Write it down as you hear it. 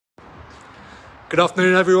Good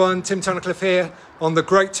afternoon, everyone. Tim Tunnicliffe here on the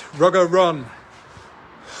Great Rugger Run.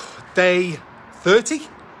 Day 30?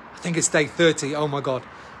 I think it's day 30. Oh my God.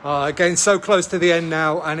 Again, so close to the end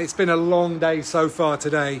now, and it's been a long day so far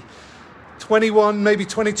today. 21, maybe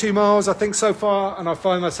 22 miles, I think, so far, and I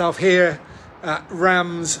find myself here at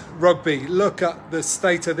RAMS Rugby. Look at the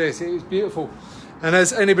state of this. It is beautiful. And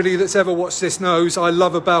as anybody that's ever watched this knows, I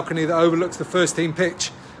love a balcony that overlooks the first team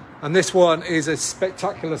pitch. And this one is a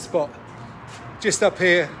spectacular spot. Just up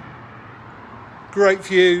here, great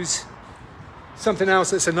views. Something else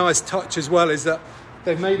that's a nice touch as well is that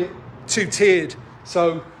they've made it two-tiered.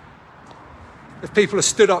 So if people are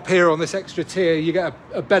stood up here on this extra tier, you get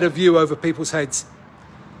a better view over people's heads.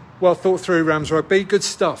 Well thought through, RAMS Rugby, good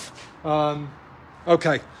stuff.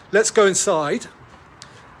 Okay, let's go inside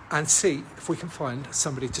and see if we can find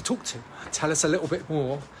somebody to talk to. Tell us a little bit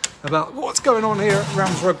more about what's going on here at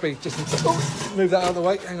RAMS Rugby. Just move that out of the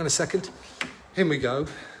way, hang on a second. Here we go.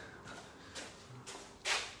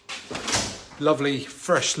 Lovely,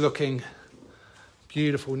 fresh looking,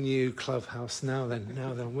 beautiful new clubhouse. Now then,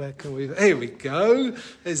 where can we? Here we go.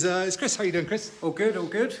 It's Chris. How you doing, Chris? All good, all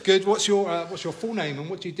good. Good. What's your full name and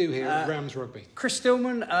what do you do here at RAMS Rugby? Chris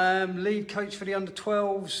Stillman, lead coach for the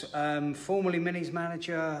under-12s, formerly minis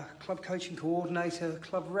manager, club coaching coordinator,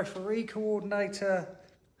 club referee coordinator,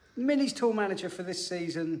 minis tour manager for this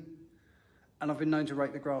season. And I've been known to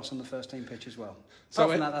rake the grass on the first team pitch as well. So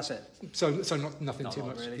apart from that, that's it. So nothing Not too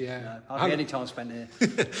much. Really, yeah. No, hardly any time spent here.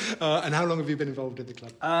 And how long have you been involved in the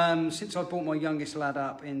club? Since I brought my youngest lad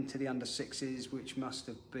up into the under-6s, which must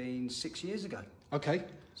have been 6 years ago. Okay.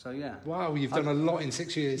 So yeah. Wow, you've done a lot in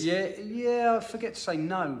 6 years. Yeah. I forget to say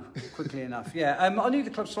no quickly enough. Yeah. I knew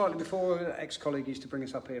the club slightly before. An ex-colleague used to bring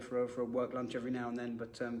us up here for a work lunch every now and then.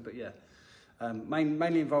 But yeah,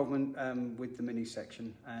 mainly involvement with the mini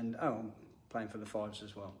section and playing for the fives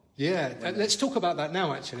as well. Yeah, let's talk about that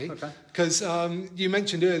now, actually. Okay. Because you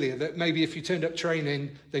mentioned earlier that maybe if you turned up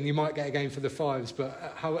training, then you might get a game for the fives.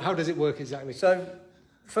 But how does it work exactly? So,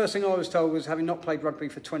 first thing I was told was, having not played rugby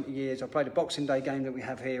for 20 years, I played a Boxing Day game that we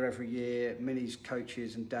have here every year, minis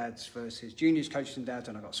coaches and dads versus juniors coaches and dads,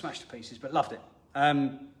 and I got smashed to pieces, but loved it.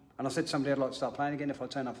 And I said to somebody I'd like to start playing again. If I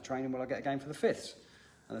turn up for training, will I get a game for the fifths?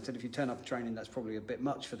 And I said, if you turn up for training, that's probably a bit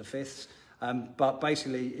much for the fifths. But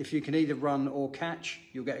basically, if you can either run or catch,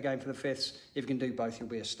 you'll get a game for the fifths. If you can do both, you'll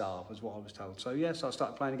be a star, was what I was told. So, yeah, so I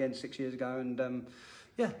started playing again 6 years ago, and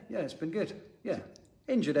yeah, it's been good. Yeah,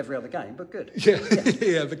 injured every other game, but good.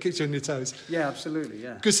 Yeah, but keeps you on your toes. Yeah, absolutely,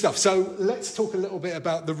 yeah. Good stuff. So let's talk a little bit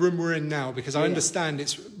about the room we're in now, because I understand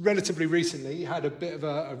it's relatively recently had a bit of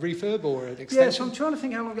a refurb or an extension. Yeah, so I'm trying to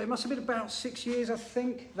think how long ago. It must have been about 6 years, I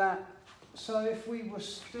think. So if we were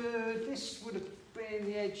stood, this would have been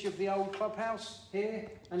the edge of the old clubhouse here,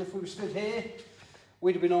 and if we were stood here,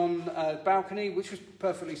 we'd have been on a balcony, which was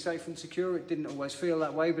perfectly safe and secure. It didn't always feel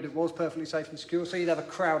that way, but it was perfectly safe and secure. So you'd have a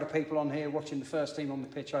crowd of people on here watching the first team on the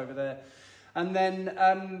pitch over there. And then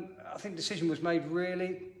I think the decision was made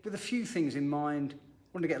really with a few things in mind.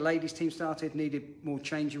 Wanted to get a ladies team started, needed more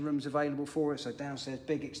changing rooms available for it. So downstairs,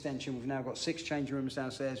 big extension. We've now got 6 changing rooms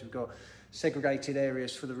downstairs. We've got segregated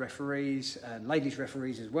areas for the referees and ladies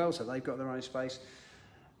referees as well, so they've got their own space.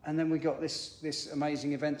 And then we got this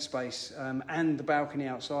amazing event space and the balcony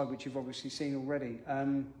outside, which you've obviously seen already.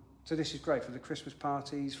 So this is great for the Christmas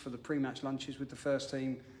parties, for the pre-match lunches with the first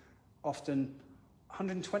team. Often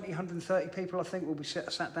 120, 130 people, I think, will be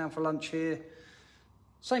sat down for lunch here.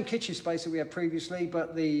 Same kitchen space that we had previously,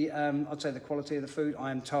 but I'd say the quality of the food,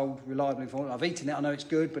 I am told reliably, I've eaten it, I know it's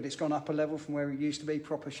good, but it's gone up a level from where it used to be.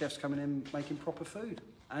 Proper chefs coming in, making proper food.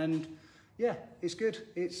 And yeah, it's good.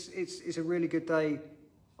 It's a really good day.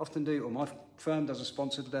 My firm does a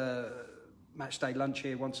sponsored match day lunch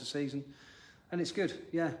here once a season. And it's good,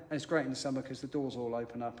 yeah. And it's great in the summer because the doors all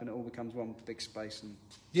open up and it all becomes one big space. And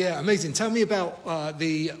yeah, amazing. Tell me about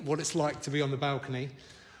what it's like to be on the balcony.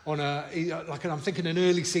 I'm thinking an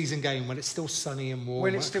early season game when it's still sunny and warm.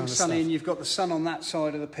 When it's still sunny and you've got the sun on that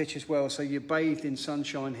side of the pitch as well, so you're bathed in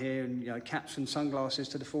sunshine here, and caps and sunglasses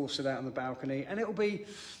to the full sit out on the balcony, and it'll be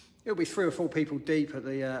 3 or 4 people deep at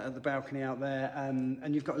the balcony out there,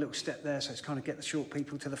 and you've got a little step there, so it's kind of get the short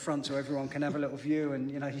people to the front so everyone can have a little view, and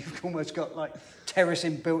you've almost got like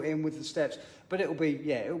terracing built in with the steps. But it'll be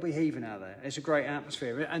heaving out there. It's a great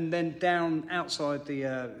atmosphere. And then down outside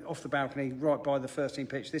off the balcony, right by the first team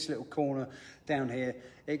pitch, this little corner down here,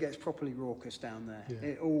 it gets properly raucous down there.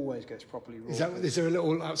 Yeah. It always gets properly raucous. Is there a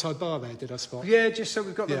little outside bar there, did I spot? Yeah, just so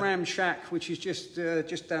we've got the Ram Shack, which is just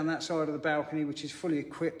down that side of the balcony, which is fully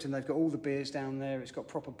equipped, and they've got all the beers down there. It's got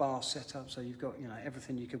proper bar set up, so you've got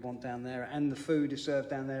everything you could want down there, and the food is served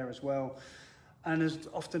down there as well. And as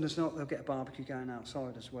often as not, they'll get a barbecue going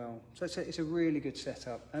outside as well. So it's a really good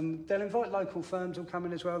setup. And they'll invite local firms who'll come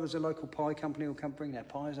in as well. There's a local pie company who'll come bring their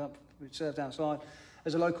pies up, served outside.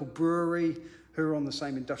 There's a local brewery who are on the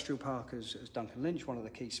same industrial park as Duncan Lynch, one of the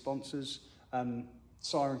key sponsors.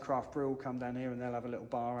 Siren Craft Brew will come down here and they'll have a little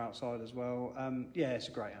bar outside as well. Yeah, it's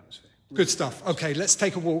a great atmosphere. Good stuff. Okay, let's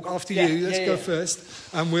take a walk after you. Let's go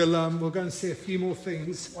first, and we'll go and see a few more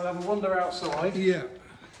things. We'll have a wander outside. Yeah.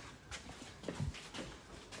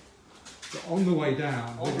 So on the way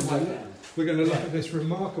down, we're going to look at this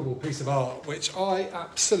remarkable piece of art, which I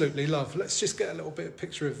absolutely love. Let's just get a little bit of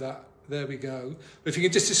picture of that. There we go. If you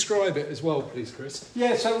can just describe it as well, please, Chris.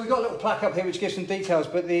 Yeah, so we've got a little plaque up here which gives some details,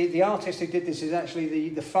 but the artist who did this is actually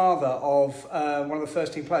the father of one of the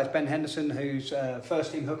first team players, Ben Henderson, who's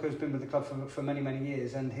first team hooker, has been with the club for many, many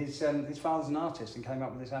years, and his father's an artist and came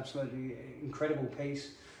up with this absolutely incredible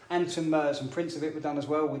piece. And some prints of it were done as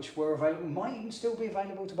well, which were available, might even still be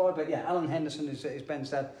available to buy, but yeah, Alan Henderson is Ben's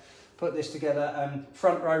dad. Put this together.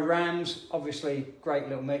 Front row Rams, obviously great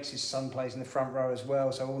little mix. His son plays in the front row as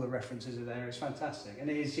well, so all the references are there. It's fantastic, and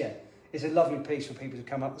it is, yeah, it's a lovely piece for people to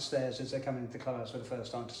come up the stairs as they're coming into the clubhouse for the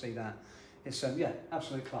first time to see that. It's yeah,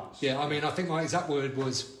 absolute class. Yeah, I mean, I think my exact word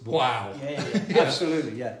was wow. Yeah,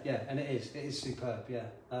 absolutely, yeah, and it is superb. Yeah,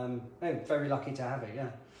 very lucky to have it. Yeah.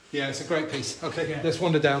 Yeah, it's a great piece. Okay, let's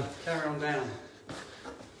wander down. Carry on down.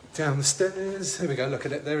 Down the stairs. Here we go. Look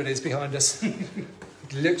at it. There it is behind us.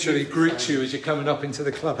 Literally greets you as you're coming up into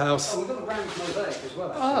the clubhouse. Oh, we've got the Rams mosaic as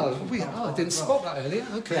well. I didn't spot that earlier.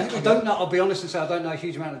 Okay. Yeah, I don't know. I'll be honest and say I don't know a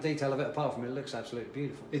huge amount of detail of it. Apart from it looks absolutely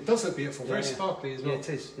beautiful. It does look beautiful. Very sparkly as well. Yeah, it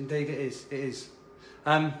is. Indeed, it is. It is.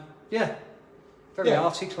 Very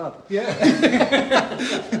arty club. Yeah.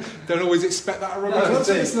 Don't always expect that at rugby club,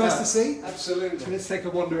 so it's nice to see. Absolutely. Let's take a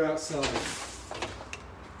wander outside.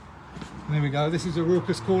 There we go. This is a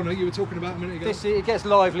raucous corner you were talking about a minute ago. It gets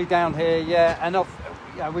lively down here, and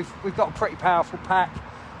we've got a pretty powerful pack.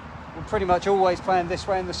 We're pretty much always playing this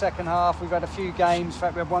way in the second half. We've had a few games. In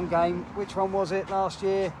fact, we had one game. Which one was it last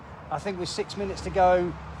year? I think with 6 minutes to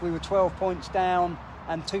go, we were 12 points down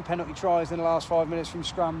and 2 penalty tries in the last 5 minutes from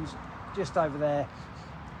scrums just over there.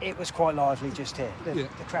 It was quite lively just here. The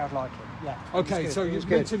crowd liked it. Yeah. Okay, so you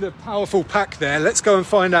mentioned a powerful pack there. Let's go and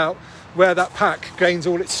find out where that pack gains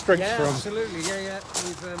all its strength from. Absolutely. Yeah.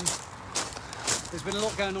 There's been a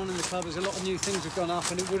lot going on in the club. There's a lot of new things have gone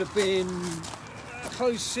up, and it would have been a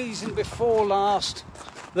close season before last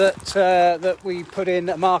that we put in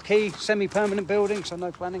a marquee semi-permanent building, so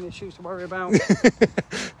no planning issues to worry about.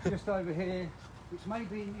 Just over here, which may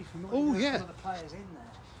be used for some of the players in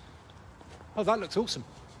there. Oh, that looks awesome.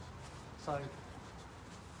 So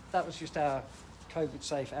that was just our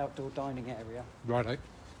COVID-safe outdoor dining area. Righto.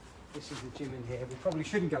 This is the gym in here. We probably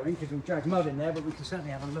shouldn't go in because we'll drag mud in there, but we can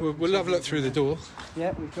certainly have a look. We'll have a look through the door.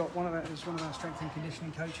 Yeah, we've got one of our strength and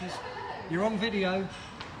conditioning coaches. You're on video.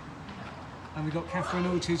 And we've got Catherine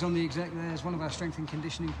Ault, who's on the exec there, as one of our strength and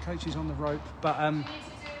conditioning coaches on the rope. But can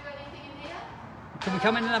we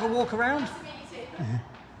come in and have a walk around?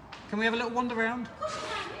 Can we have a little wander around?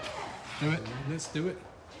 Do it. Let's do it.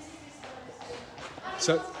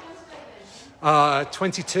 So,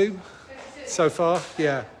 22 so far.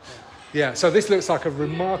 Yeah. So this looks like a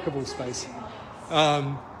remarkable space.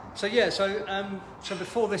 So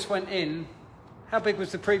before this went in, how big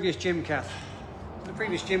was the previous gym, Kath? The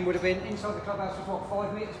previous gym would have been inside the clubhouse was what,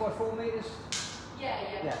 5 metres by 4 metres?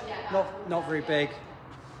 Yeah. Not very big.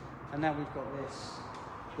 And now we've got this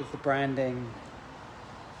with the branding.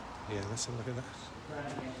 Yeah, let's have a look at that.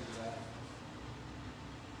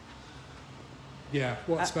 Yeah,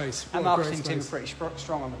 what space. Our marketing team are pretty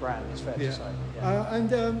strong on the brand, it's fair to say.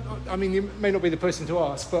 Yeah. I mean, you may not be the person to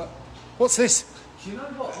ask, but what's this? Do you know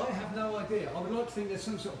what? I have no idea. I would like to think there's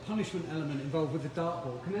some sort of punishment element involved with the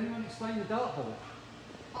dartboard. Can anyone explain the dartboard?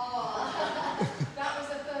 Oh, that was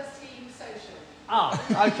a first team social.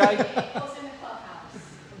 Okay. It was in the clubhouse.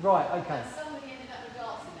 Right, okay. And somebody ended up with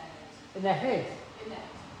darts in their head. In their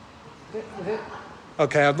head? In their head.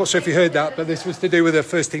 Okay, I'm not sure if you heard that, but this was to do with a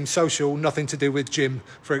first team social, nothing to do with gym,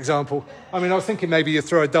 for example. I mean, I was thinking maybe you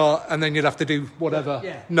throw a dart and then you'd have to do whatever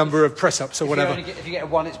number of press-ups or whatever. If you get a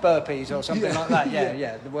one, it's burpees or something like that.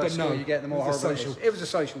 Yeah. The worse score you get, the more horrible it is. It was a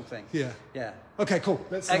social thing. Yeah. Okay, cool.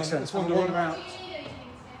 Excellent. Let's wander around.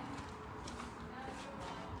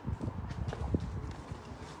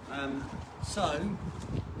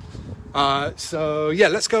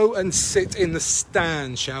 Let's go and sit in the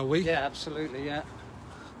stand, shall we? Yeah, absolutely, yeah.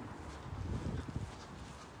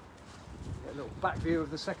 Get a little back view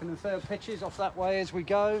of the second and third pitches off that way as we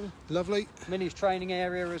go. Lovely. Minis training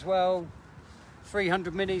area as well.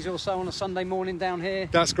 300 minis or so on a Sunday morning down here.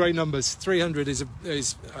 That's great numbers. 300 is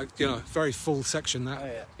you know, very full section. That.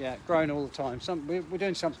 Oh, yeah, growing all the time. We're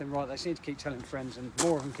doing something right. They seem to keep telling friends, and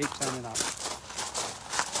more of them keep turning up.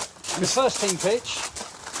 And the first team pitch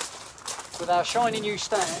with our shiny new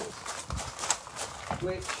stand,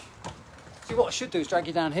 which. See, what I should do is drag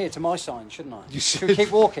you down here to my sign, shouldn't I? You should we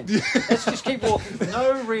keep walking? Let's just keep walking for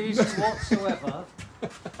no reason whatsoever.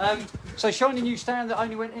 So shiny new stand that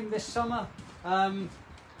only went in this summer,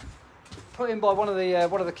 put in by one of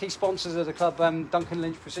the key sponsors of the club, Duncan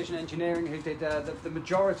Lynch Precision Engineering, who did the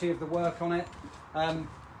majority of the work on it.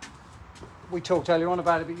 We talked earlier on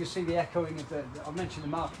about it, but you see the echoing of I mentioned the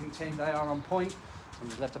marketing team; they are on point.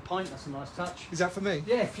 Someone's left a pint. That's a nice touch. Is that for me?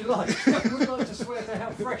 Yeah, if you like. I would like to swear to how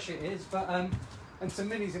fresh it is, but and some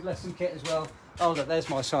minis have left some kit as well. Oh, look, there's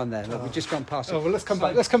my sign there. Look, we've just gone past it. Oh well, let's come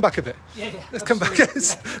back. Let's come back a bit. Yeah. Let's come back.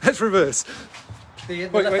 Let's reverse. The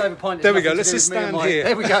leftover pint. There we go. Let's just stand here.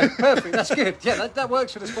 There we go. Perfect. That's good. Yeah, that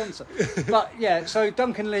works for the sponsor. But yeah, so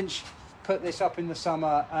Duncan Lynch put this up in the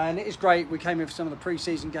summer, and it is great. We came in for some of the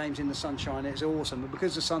pre-season games in the sunshine. It's awesome, but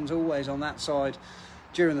because the sun's always on that side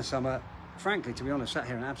during the summer. Frankly, to be honest, sat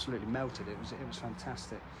here and absolutely melted. It was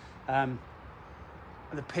fantastic. The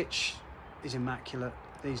pitch is immaculate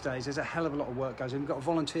these days. There's a hell of a lot of work goes in. We've got a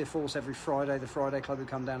volunteer force every Friday. The Friday Club who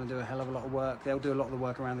come down and do a hell of a lot of work. They'll do a lot of the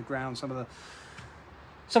work around the ground, some of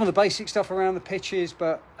the basic stuff around the pitches,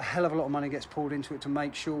 but a hell of a lot of money gets poured into it to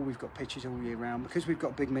make sure we've got pitches all year round. Because we've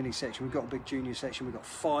got a big mini section, we've got a big junior section, we've got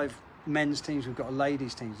 5 men's teams, we've got a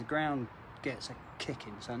ladies teams. The ground gets a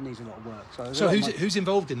kicking, so it needs a lot of work. So who's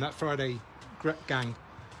involved in that Friday gang?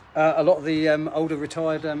 A lot of the older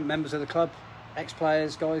retired members of the club,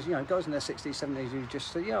 ex-players, guys in their 60s, 70s who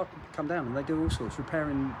just say, I'll come down, and they do all sorts,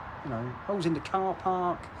 repairing, holes in the car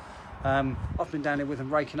park. I've been down here with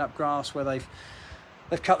them raking up grass where they've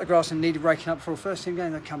cut the grass and needed raking up for a first team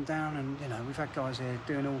game. They come down, and we've had guys here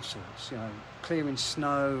doing all sorts, clearing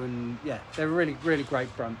snow, and they're a really, really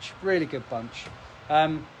great bunch, really good bunch.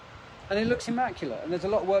 And it looks immaculate, and there's a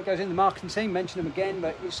lot of work goes in. The marketing team, mention them again,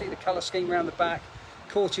 but you see the colour scheme around the back.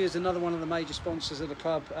 Courtier's another one of the major sponsors of the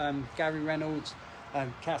club. Gary Reynolds,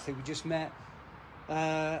 Kathy we just met.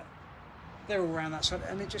 They're all around that side,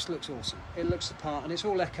 and it just looks awesome. It looks the part, and it's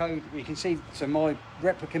all echoed. You can see, so my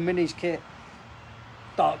replica minis kit,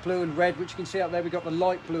 dark blue and red, which you can see up there. We've got the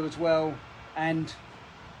light blue as well, and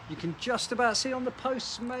you can just about see on the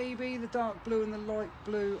posts, maybe, the dark blue and the light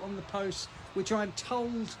blue on the posts, which I'm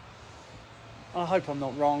told... I hope I'm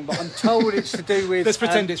not wrong, but I'm told it's to do with... Let's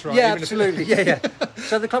pretend it's right. Yeah, absolutely. Yeah.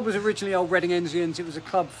 So the club was originally Old Reading Enzians. It was a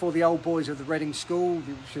club for the old boys of the Reading School,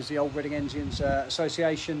 which was the Old Reading Enzians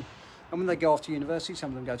Association. And when they go off to university,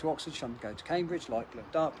 some of them go to Oxford, some go to Cambridge, light blue,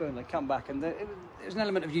 dark blue, and they come back. And it was an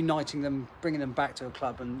element of uniting them, bringing them back to a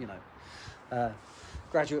club, and,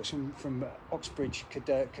 graduates from Oxbridge could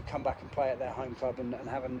come back and play at their home club and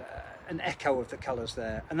have an echo of the colours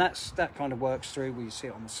there, and that kind of works through. We see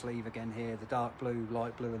it on the sleeve again here, the dark blue,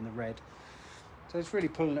 light blue, and the red. So it's really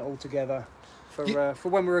pulling it all together for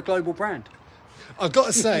when we're a global brand. I've got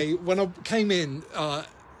to say, when I came in,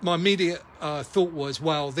 my immediate thought was,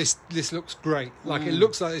 wow, this looks great. Like it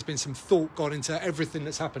looks like there's been some thought gone into everything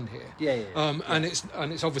that's happened here. Yeah. And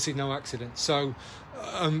it's obviously no accident. So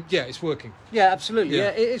it's working. Yeah, absolutely. Yeah,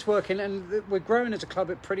 it is working, and we're growing as a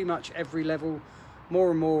club at pretty much every level. More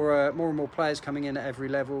and more players coming in at every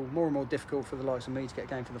level. More and more difficult for the likes of me to get a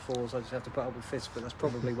game for the fours. I just have to put up with fists, but that's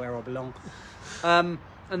probably where I belong. And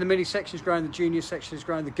the mini section is growing, the junior section is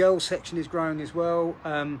growing, the girls section is growing as well.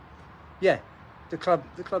 The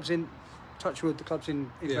club's in touch wood. The club's in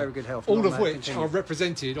very good health. All of which are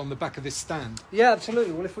represented on the back of this stand. Yeah,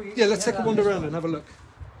 absolutely. Well, let's take a wander around and have a look.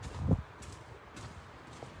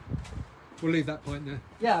 We'll leave that point there.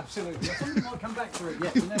 Yeah, absolutely. Somebody might come back to it.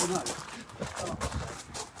 Yeah, you never know.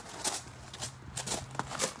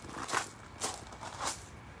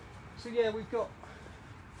 So we've got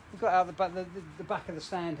out the back of the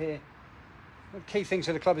stand here. The key things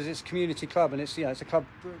of the club is it's a community club, and it's a club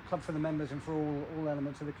for the members and for all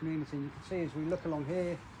elements of the community. And you can see as we look along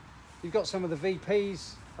here, you've got some of the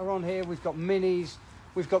VPs are on here. We've got minis.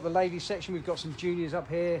 We've got the ladies section. We've got some juniors up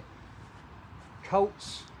here.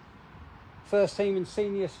 Colts, first team and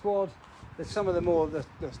senior squad. There's some of the more the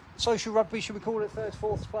social rugby, should we call it, third,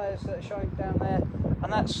 fourth players that are showing down there,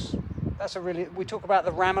 and that's a really, we talk about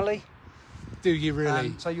the Ramily. Do you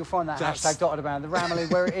really? So you'll find that hashtag dotted around the Ramily,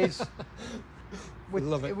 where it is.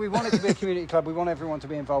 Love it. We want it to be a community club. We want everyone to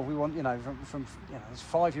be involved. We want from there's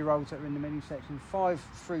 5-year-olds that are in the mini section, 5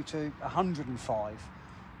 through to 105,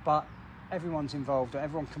 but everyone's involved.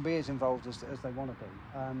 Everyone can be as involved as they want to be.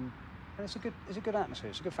 And it's a good atmosphere.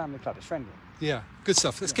 It's a good family club. It's friendly. Yeah, good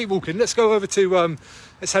stuff. Let's keep walking. Let's go over to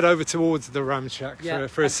let's head over towards the Rams shack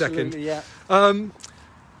for a second. Yeah.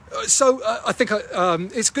 So I think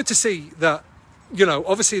it's good to see that, you know,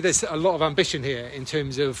 obviously there's a lot of ambition here in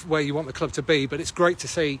terms of where you want the club to be, but it's great to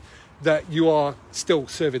see that you are still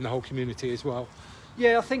serving the whole community as well.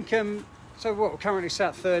 Yeah, I think so. We're currently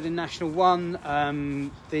sat third in National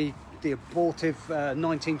 1. The abortive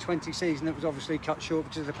 1920 season that was obviously cut short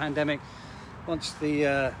because of the pandemic. Once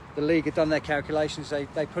the league had done their calculations,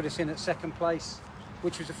 they put us in at second place,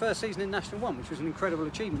 which was the first season in National 1, which was an incredible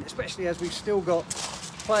achievement, especially as we've still got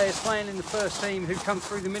players playing in the first team who come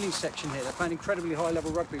through the mini section here. They're playing incredibly high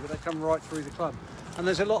level rugby, but they come right through the club. And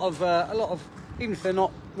there's a lot of even if they're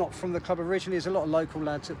not from the club originally, there's a lot of local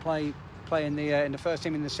lads that play in the first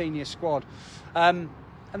team in the senior squad. And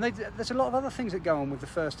there's a lot of other things that go on with the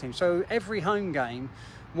first team. So every home game,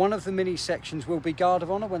 one of the mini sections will be guard of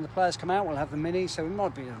honour. When the players come out, we'll have the mini. So it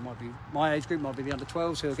might be my age group, might be the under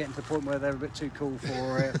 12s who are getting to the point where they're a bit too cool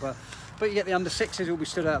for it. But you get the under 6s who will be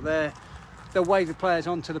stood out there. They'll wave the players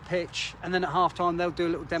onto the pitch, and then at half time they'll do a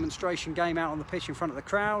little demonstration game out on the pitch in front of the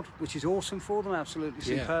crowd, which is awesome for them, absolutely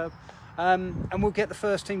superb. And we'll get the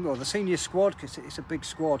first team, or the senior squad, because it's a big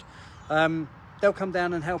squad. They'll come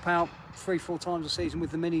down and help out 3-4 times a season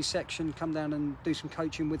with the mini section, come down and do some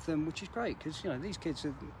coaching with them, which is great, because, you know, these kids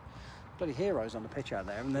are bloody heroes on the pitch out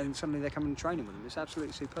there, and then suddenly they're coming and training with them. It's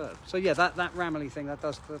absolutely superb. So yeah, that Ramley thing, that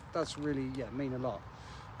does really mean a lot.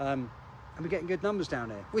 And we're getting good numbers down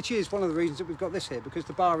here, which is one of the reasons that we've got this here, because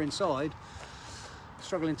the bar inside is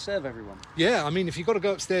struggling to serve everyone. Yeah, I mean, if you've got to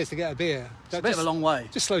go upstairs to get a beer, it's a bit of a long way.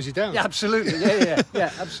 Just slows you down. Yeah, absolutely. Yeah,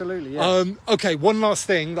 absolutely. Yeah. Okay, one last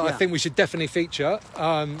thing that I think we should definitely feature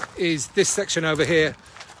is this section over here,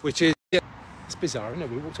 which is it's bizarre, isn't it?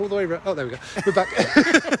 We walked all the way around. Oh, there we go. We're back.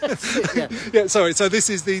 Yeah, sorry. So this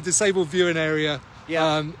is the disabled viewing area.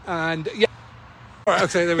 Yeah. And yeah. All right.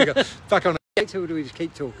 Okay, there we go. Back on. Or do we just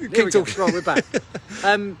keep talking? Keep talking. Right, we're back.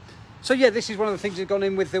 So yeah, this is one of the things that's gone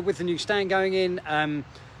in with the new stand going in.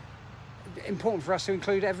 Important for us to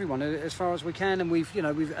include everyone as far as we can, and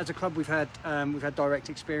we've as a club we've had direct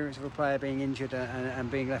experience of a player being injured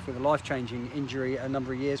and being left with a life-changing injury a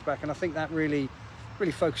number of years back, and I think that really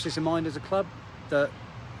focuses the mind as a club that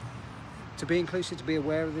to be inclusive, to be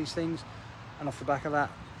aware of these things, and off the back of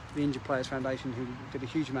that, the Injured Players Foundation, who did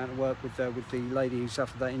a huge amount of work with the lady who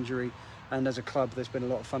suffered that injury. And as a club, there's been a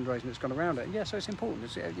lot of fundraising that's gone around it. Yeah, so it's important.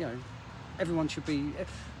 It's, everyone should be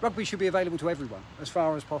rugby should be available to everyone as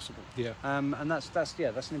far as possible. Yeah. And that's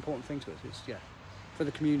an important thing to us. It's for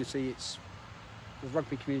the community. It's the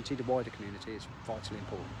rugby community, the wider community. It's vitally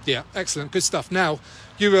important. Yeah, excellent, good stuff. Now,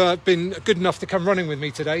 you've been good enough to come running with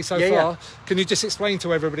me today so far. Yeah. Can you just explain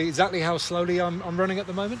to everybody exactly how slowly I'm running at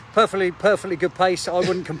the moment? Perfectly good pace. I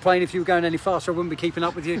wouldn't complain if you were going any faster. I wouldn't be keeping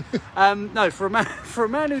up with you. No, for a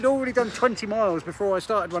man who'd already done 20 miles before I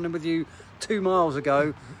started running with you 2 miles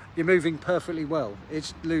ago, you're moving perfectly well.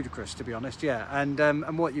 It's ludicrous, to be honest. Yeah,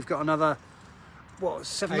 and what you've got another.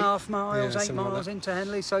 7.5 miles, 8 miles into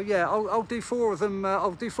Henley. So yeah, I'll do 4 of them.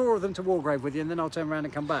 I'll do 4 of them to Wargrave with you, and then I'll turn around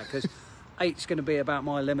and come back, because 8's going to be about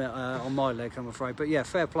my limit on my legs, I'm afraid. But yeah,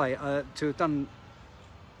 fair play to have done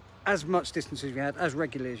as much distance as you had, as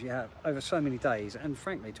regularly as you have over so many days, and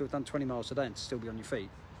frankly to have done 20 miles a day and to still be on your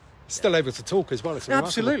feet. Still able to talk as well. It's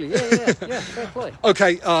absolutely, yeah, fair play.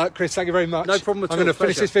 Okay, Chris, thank you very much. No problem at all. I'm going to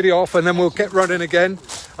finish this video off and then we'll get running again.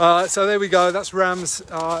 So there we go, that's Rams.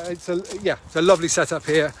 It's a lovely setup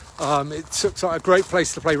here. It looks like a great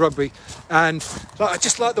place to play rugby, and I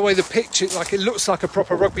just like the way the pitch, it looks like a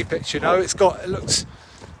proper rugby pitch. It looks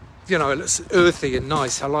earthy and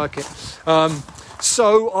nice. I like it.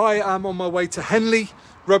 So I am on my way to Henley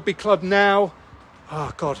Rugby Club now.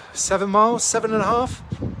 Oh God, 7 miles,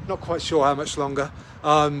 7.5. Not quite sure how much longer,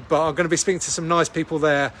 but I'm going to be speaking to some nice people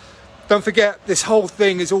there. Don't forget, this whole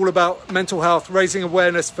thing is all about mental health, raising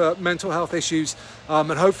awareness for mental health issues,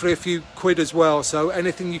 and hopefully a few quid as well. So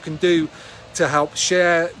anything you can do to help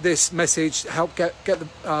share this message, help get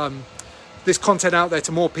this content out there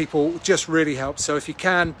to more people, just really helps. So if you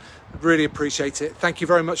can, really appreciate it. Thank you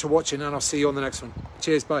very much for watching, and I'll see you on the next one.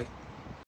 Cheers, bye.